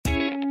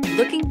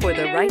Looking for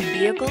the right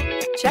vehicle?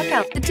 Check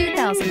out the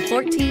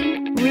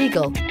 2014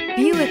 Regal.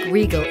 Buick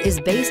Regal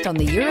is based on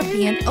the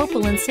European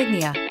Opel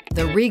Insignia.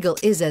 The Regal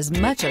is as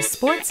much a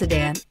sports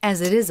sedan as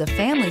it is a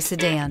family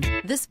sedan.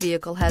 This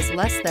vehicle has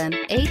less than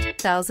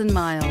 8,000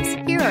 miles.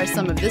 Here are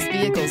some of this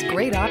vehicle's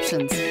great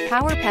options: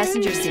 power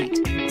passenger seat,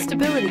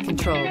 stability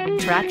control,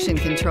 traction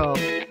control,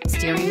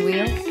 steering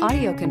wheel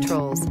audio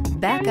controls,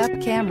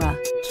 backup camera,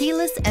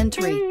 keyless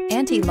entry,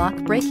 anti-lock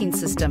braking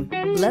system,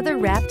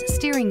 leather-wrapped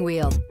steering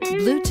wheel,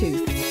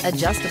 Bluetooth,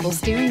 adjustable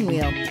steering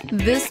wheel.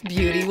 This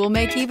beauty will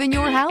make even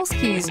your house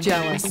keys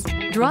jealous.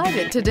 Drive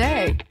it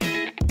today.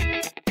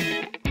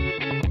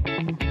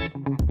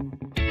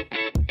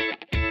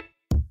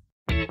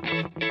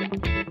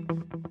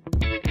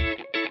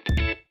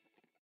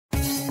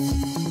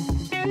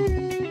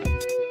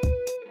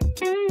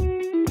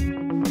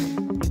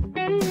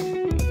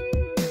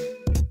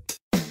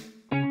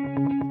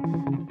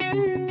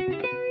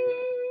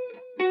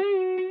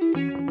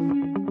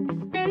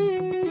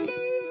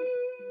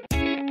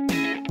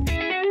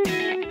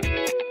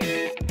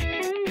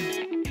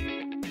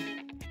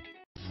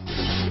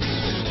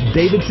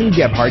 Davidson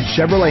Gebhardt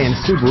Chevrolet and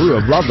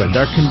Subaru of Loveland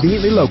are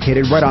conveniently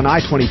located right on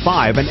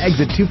I-25 and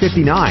exit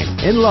 259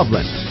 in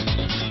Loveland.